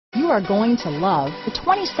You are going to love the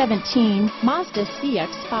 2017 Mazda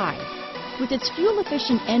CX-5. With its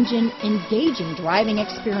fuel-efficient engine, engaging driving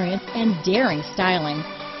experience, and daring styling,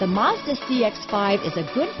 the Mazda CX-5 is a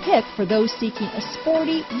good pick for those seeking a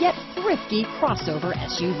sporty yet thrifty crossover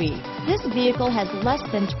SUV. This vehicle has less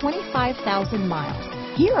than 25,000 miles.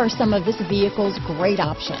 Here are some of this vehicle's great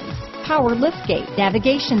options: power liftgate,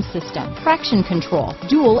 navigation system, traction control,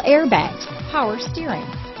 dual airbags, power steering,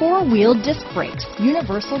 four-wheel disc brakes,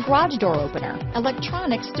 universal garage door opener,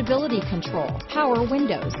 electronic stability control, power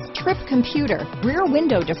windows, trip computer, rear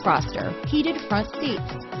window defroster, heated front seats,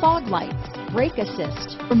 fog lights, brake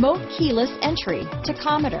assist, remote keyless entry,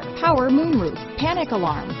 tachometer, power moonroof, panic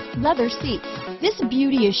alarm, leather seats. This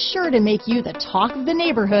beauty is sure to make you the talk of the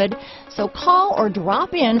neighborhood, so call or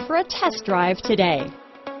drop in for a test drive today.